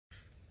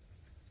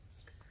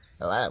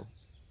Hello.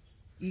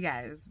 You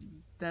guys,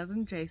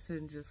 doesn't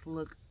Jason just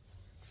look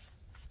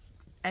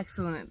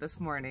excellent this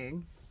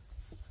morning?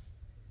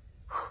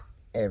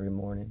 Every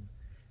morning.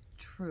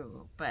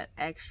 True, but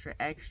extra,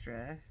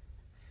 extra.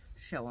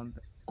 Show him.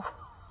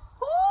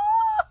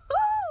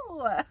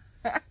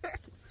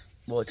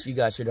 What you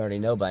guys should already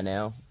know by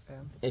now,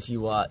 if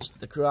you watched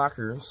the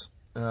Crockers,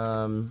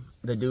 the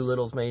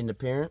Doolittles made an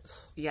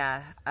appearance.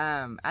 Yeah,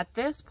 at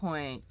this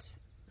point,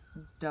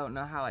 don't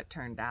know how it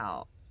turned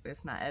out.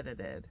 It's not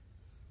edited.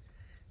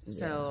 Yeah.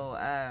 So,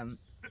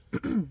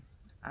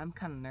 I'm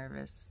kind of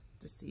nervous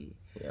to see.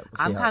 Yeah, we'll see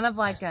I'm kind of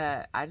like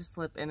I just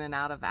slip in and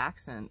out of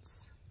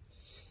accents.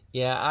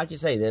 Yeah, I can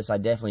say this. I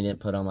definitely didn't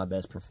put on my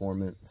best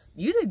performance.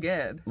 You did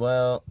good.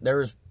 Well, there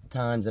was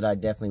times that I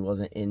definitely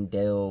wasn't in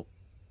Dale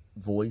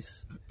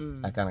voice.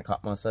 I kind of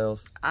caught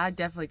myself. I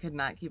definitely could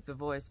not keep the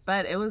voice,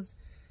 but it was,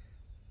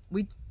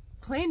 we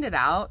planned it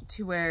out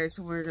to where,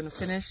 so we're going to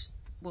finish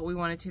what we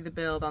wanted to the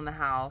build on the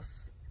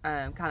house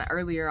kind of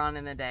earlier on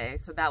in the day.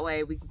 So that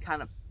way we can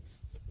kind of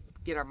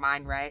get our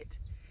mind right,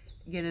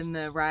 get in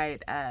the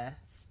right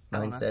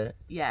Mindset.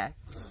 Yeah.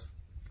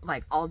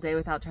 Like all day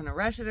without trying to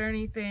rush it or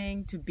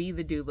anything, to be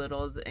the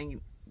Doolittles and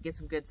get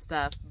some good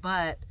stuff.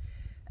 But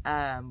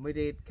we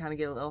did kind of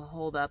get a little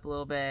hold up a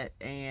little bit,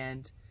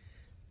 and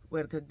we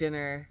had to cook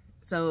dinner.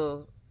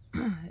 So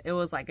it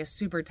was like a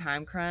super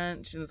time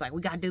crunch. It was like,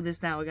 we got to do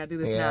this now. We got to do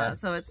this now.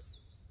 So it's,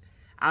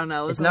 I don't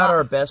know. It's not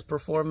our best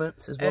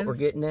performance is what we're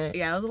getting at.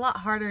 Yeah, it was a lot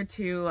harder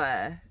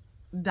to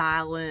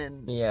dial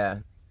in.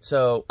 Yeah.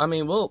 So, I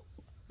mean, we'll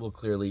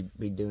clearly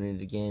be doing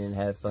it again and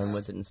have fun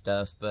with it and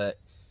stuff. But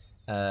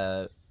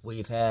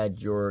we've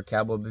had your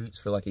cowboy boots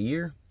for like a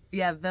year.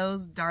 Yeah,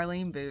 those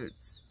Darlene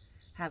boots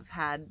have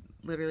had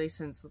literally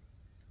since,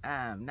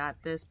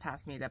 not this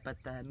past meetup,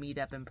 but the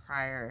meetup in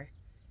prior.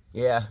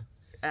 Yeah.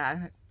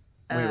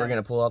 We were going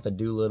to pull out the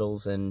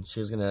Doolittles and she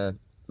was going to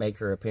make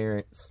her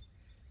appearance.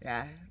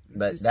 Yeah.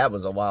 But that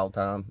was a wild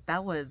time.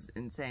 That was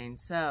insane.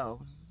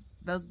 So,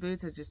 those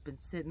boots have just been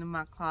sitting in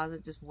my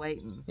closet just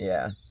waiting.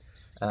 Yeah.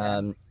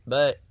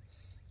 But,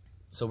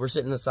 so we're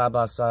sitting side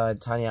by side.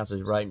 Tiny house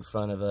is right in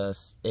front of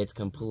us. It's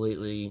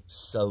completely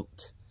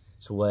soaked.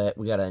 It's wet.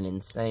 We got an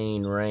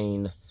insane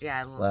rain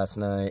last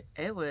night.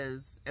 It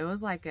was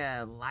like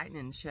a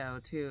lightning show,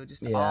 too.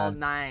 Just all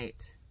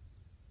night.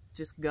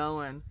 Just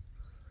going.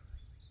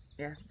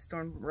 Yeah,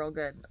 storm real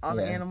good. All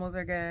the animals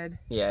are good.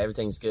 Yeah,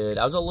 everything's good.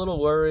 I was a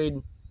little worried.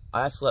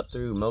 I slept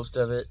through most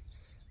of it.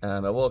 I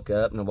woke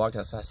up and I walked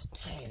outside. I said,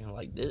 dang,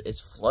 like,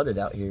 it's flooded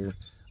out here.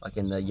 Like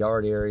in the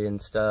yard area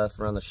and stuff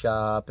around the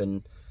shop.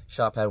 And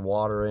shop had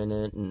water in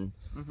it. And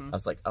I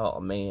was like, oh,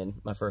 man.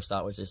 My first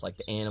thought was just, like,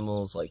 the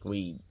animals. Like,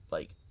 we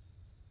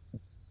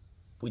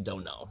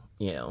don't know,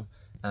 you know.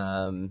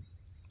 And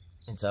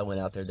so I went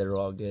out there. They were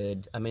all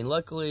good. I mean,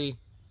 luckily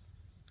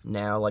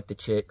now, like, the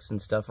chicks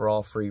and stuff are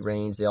all free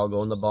range. They all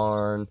go in the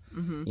barn.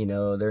 You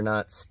know, they're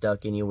not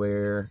stuck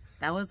anywhere.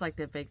 That was, like,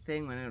 the big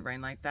thing when it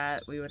rained like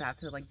that. We would have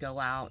to, like, go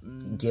out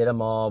and get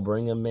them all,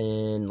 bring them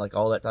in, like,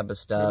 all that type of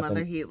stuff.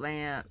 Another heat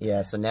lamp.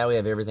 Yeah, so now we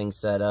have everything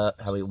set up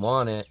how we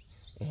want it.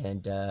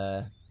 And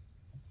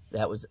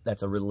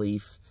that's a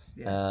relief.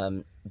 Yeah.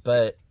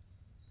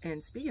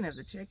 And speaking of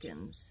the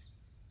chickens,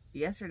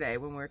 yesterday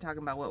when we were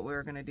talking about what we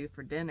were going to do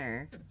for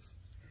dinner,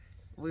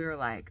 we were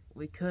like,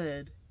 we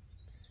could.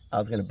 I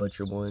was going to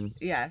butcher one.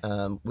 Yeah.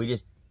 We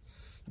just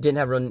didn't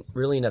have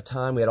really enough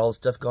time. We had all this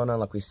stuff going on,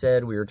 like we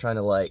said. We were trying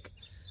to, like,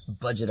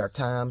 budget our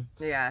time.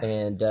 Yeah.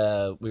 And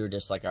we were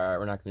just like, all right,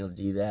 we're not going to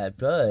be able to do that.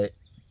 But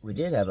we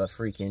did have a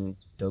freaking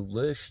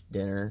delish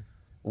dinner,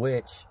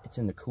 which it's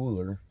in the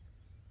cooler.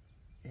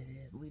 It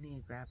is. We need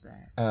to grab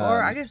that.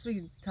 Or I guess we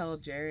can tell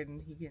Jared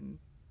and he can.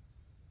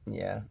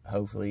 Yeah,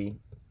 hopefully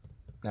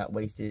not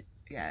waste it.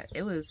 Yeah,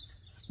 it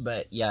was.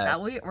 But yeah,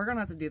 we're going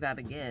to have to do that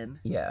again.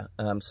 Yeah.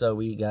 So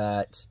we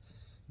got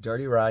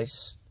dirty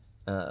rice.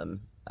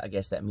 I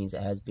guess that means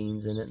it has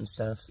beans in it and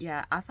stuff.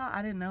 Yeah,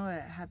 I didn't know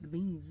it had the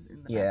beans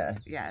in the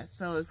back. Yeah,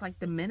 so it's like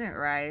the minute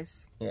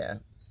rice. Yeah.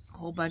 A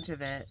whole bunch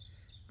of it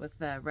with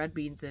the red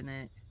beans in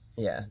it.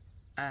 Yeah.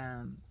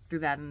 Threw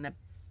that in a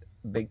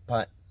big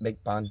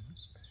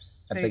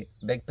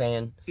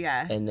pan.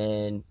 Yeah. And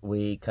then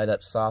we cut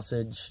up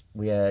sausage.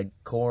 We had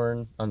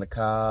corn on the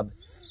cob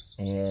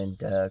and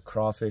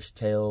crawfish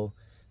tail.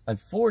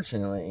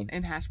 Unfortunately.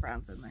 And hash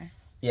browns in there.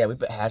 Yeah, we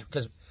put hash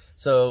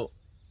so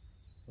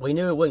we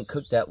knew it wouldn't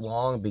cook that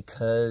long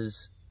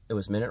because it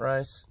was minute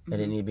rice. It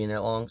didn't need to be in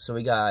that long. So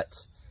we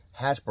got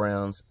hash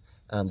browns,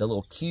 the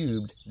little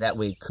cubed, that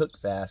way cook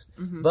fast.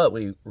 But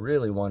we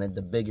really wanted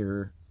the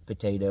bigger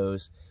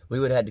potatoes. We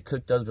would have had to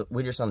cook those, but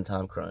we were just on the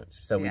time crunch.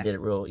 So we did it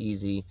real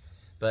easy.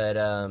 But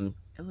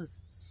it was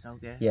so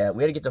good. Yeah,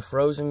 we had to get the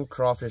frozen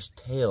crawfish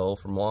tail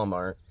from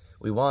Walmart.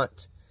 We want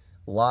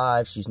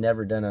live. She's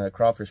never done a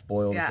crawfish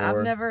boil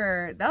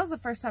before. That was the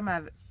first time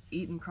I've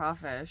eaten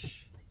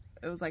crawfish.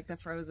 It was like the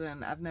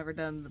frozen. I've never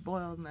done the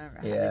boiled, never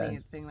had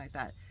anything like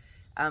that.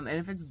 And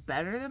if it's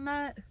better than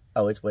that.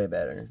 Oh, it's way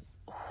better.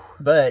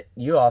 But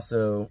you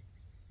also,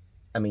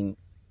 I mean,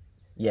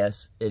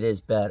 yes, it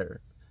is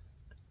better.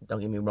 Don't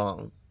get me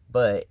wrong.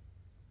 but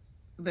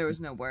there was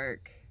no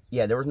work.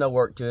 Yeah, there was no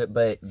work to it,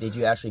 but did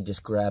you actually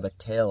just grab a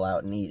tail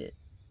out and eat it?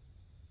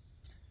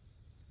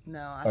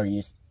 No. Or you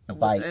just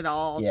bite it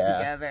all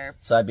together.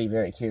 So I'd be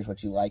very curious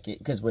what you like it.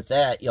 Because with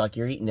that,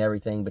 you're eating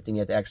everything, but then you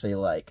have to actually,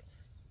 like,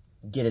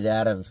 get it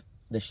out of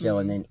the shell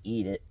and then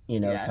eat it,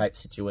 type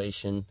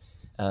situation.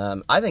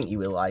 I think you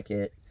would like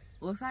it.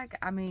 Looks like,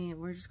 I mean,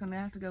 we're just going to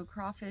have to go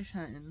crawfish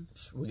hunting.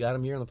 We got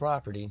them here on the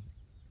property.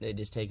 It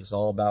just takes us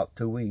all about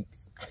 2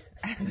 weeks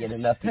to get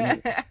enough to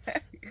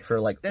eat for,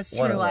 like, That's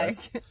one true, of like,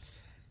 us.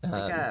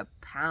 like a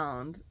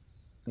pound.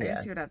 I Yeah.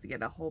 guess you would have to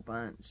get a whole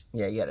bunch.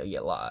 Yeah, you got to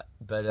get a lot.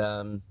 But,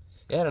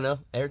 yeah, I don't know.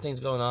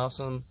 Everything's going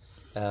awesome.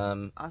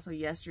 Also,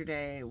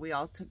 yesterday, we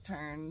all took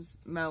turns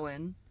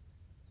mowing.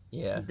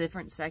 Yeah.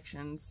 Different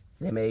sections.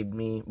 They made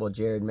me,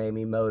 Jared made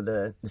me mow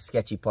the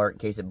sketchy part in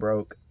case it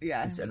broke.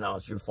 Yeah. He said, no,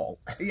 it's your fault.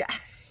 Yeah.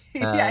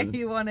 Yeah,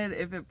 he wanted,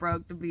 if it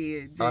broke, to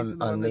be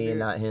Jason. On me and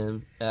not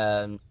him.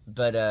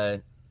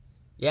 But,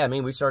 yeah, I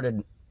mean, we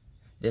started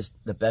just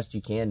the best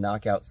you can,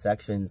 knock out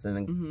sections, and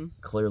then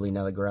clearly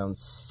now the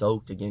ground's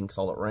soaked again because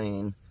all the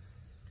rain.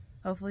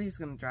 Hopefully it's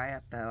going to dry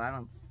up,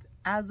 though.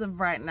 As of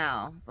right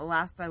now, the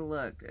last I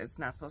looked, it's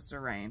not supposed to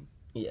rain.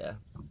 Yeah.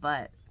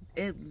 But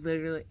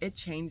it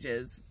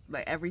changes.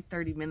 Like, every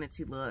 30 minutes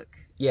you look.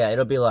 Yeah,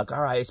 it'll be like,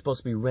 all right, it's supposed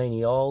to be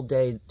rainy all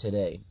day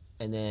today.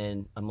 And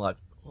then I'm like,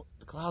 well,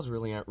 the clouds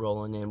really aren't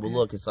rolling in. Well,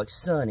 look, it's like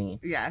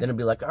sunny. Yeah. Then it'll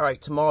be like, all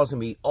right, tomorrow's going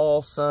to be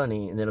all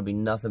sunny. And then it'll be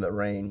nothing but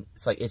rain.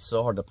 It's like, it's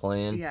so hard to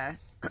plan. Yeah.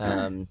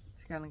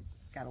 Just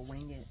gotta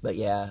wing it. But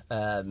yeah,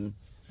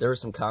 there were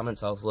some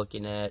comments I was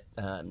looking at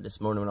this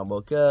morning when I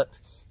woke up.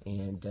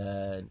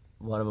 And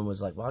one of them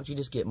was like, why don't you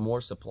just get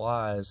more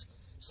supplies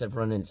instead of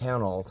running to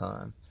town all the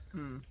time?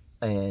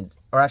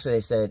 Or actually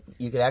they said,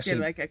 you could actually...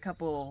 Get like a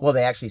couple... Well,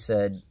 they actually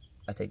said,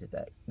 I take that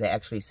back. They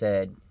actually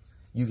said,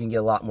 you can get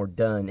a lot more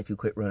done if you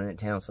quit running to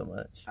town so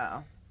much.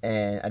 Oh.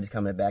 And I just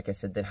commented back, I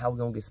said, then how are we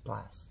going to get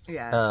supplies?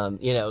 Yeah.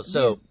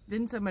 So...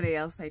 Didn't somebody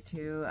else say,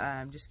 too,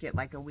 just get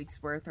like a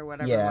week's worth or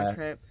whatever one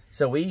trip?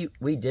 So we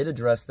did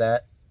address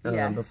that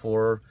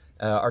before.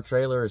 Our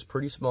trailer is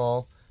pretty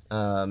small.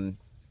 There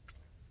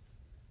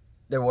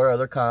were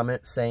other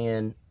comments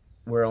saying,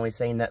 we're only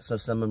saying that so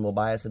someone will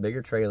buy us a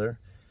bigger trailer.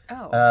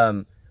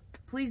 Oh.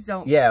 Please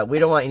don't. Yeah, we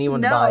don't want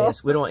anyone to buy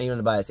us. We don't want anyone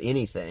to buy us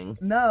anything.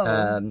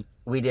 No.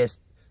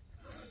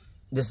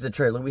 This is the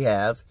trailer we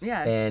have.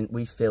 Yeah. And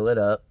we fill it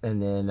up,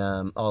 and then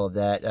all of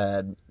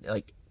that.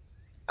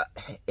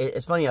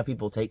 It's funny how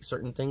people take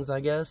certain things,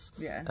 I guess.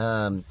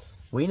 Yeah.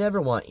 We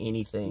never want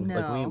anything. No.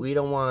 Like we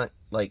don't want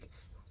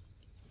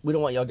we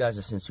don't want y'all guys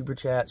to send super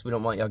chats. We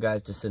don't want y'all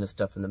guys to send us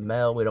stuff in the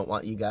mail. We don't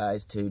want you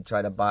guys to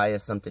try to buy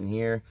us something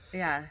here.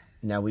 Yeah.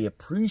 Now, we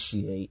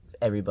appreciate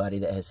everybody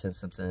that has sent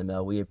something in the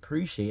mail. We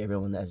appreciate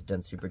everyone that has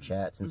done super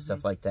chats and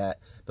stuff like that.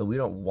 But we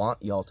don't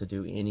want y'all to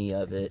do any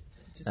of it.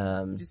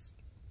 Just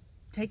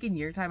taking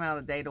your time out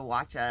of the day to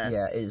watch us.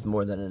 Yeah, is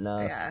more than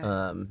enough.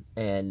 Yeah.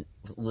 And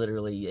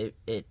literally,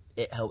 it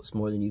helps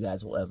more than you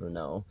guys will ever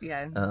know.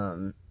 Yeah.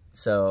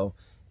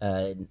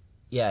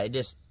 Yeah, it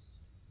just,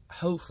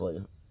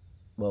 hopefully,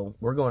 well,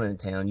 we're going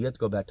into town. You have to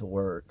go back to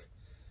work.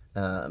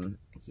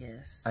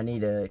 Yes. I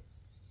need to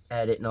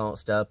edit and all that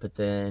stuff, but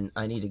then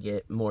I need to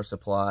get more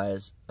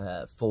supplies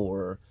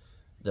for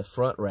the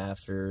front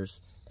rafters,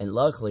 and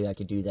luckily I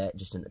could do that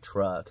just in the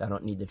truck. I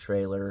don't need the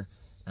trailer.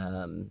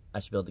 I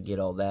should be able to get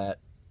all that,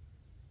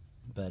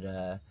 but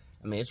I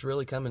mean, it's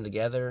really coming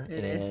together,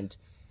 and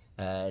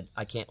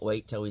I can't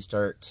wait till we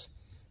start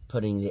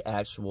putting the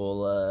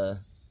actual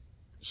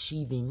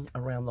sheathing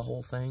around the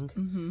whole thing,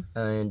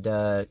 and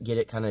get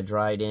it kind of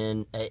dried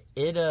in.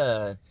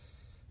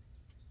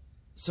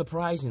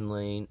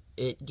 Surprisingly,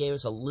 it gave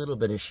us a little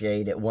bit of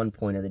shade at one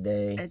point of the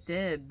day. It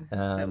did.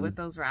 With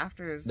those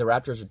rafters. The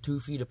rafters are 2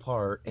 feet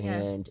apart,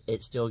 and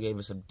it still gave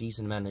us a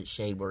decent amount of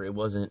shade where it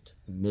wasn't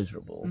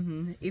miserable.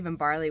 Even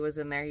Barley was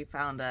in there. He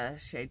found a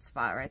shade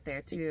spot right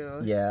there,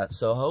 too. Yeah,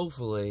 so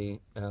hopefully,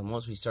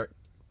 once we start,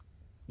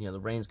 the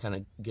rain's kind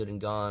of good and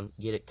gone,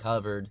 get it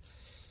covered,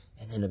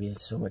 and then it'll be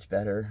so much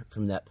better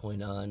from that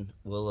point on.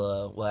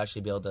 We'll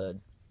actually be able to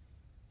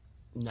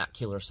not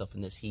kill ourselves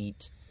in this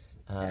heat.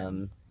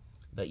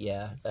 But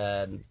yeah,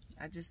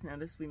 I just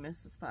noticed we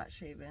missed a spot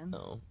shaving.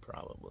 Oh,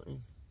 probably.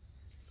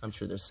 I'm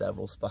sure there's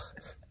several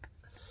spots.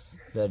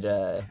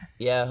 But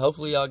yeah,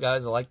 hopefully y'all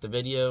guys like the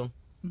video,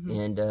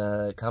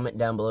 and comment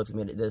down below if you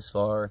made it this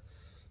far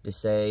to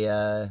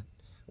say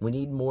we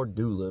need more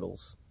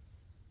Doolittles.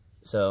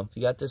 So if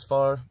you got this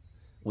far,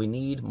 we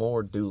need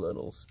more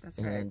Doolittles. That's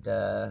right.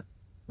 And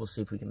we'll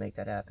see if we can make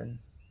that happen.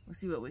 We'll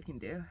see what we can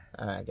do.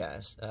 All right,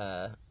 guys.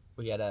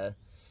 We gotta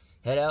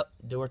head out,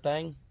 do our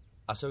thing.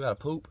 I still gotta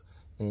poop.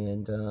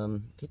 And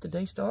get the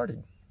day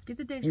started. Get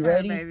the day started, you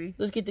ready? Baby.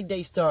 Let's get the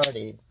day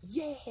started.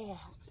 Yeah.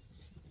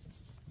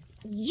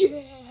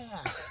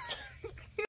 Yeah.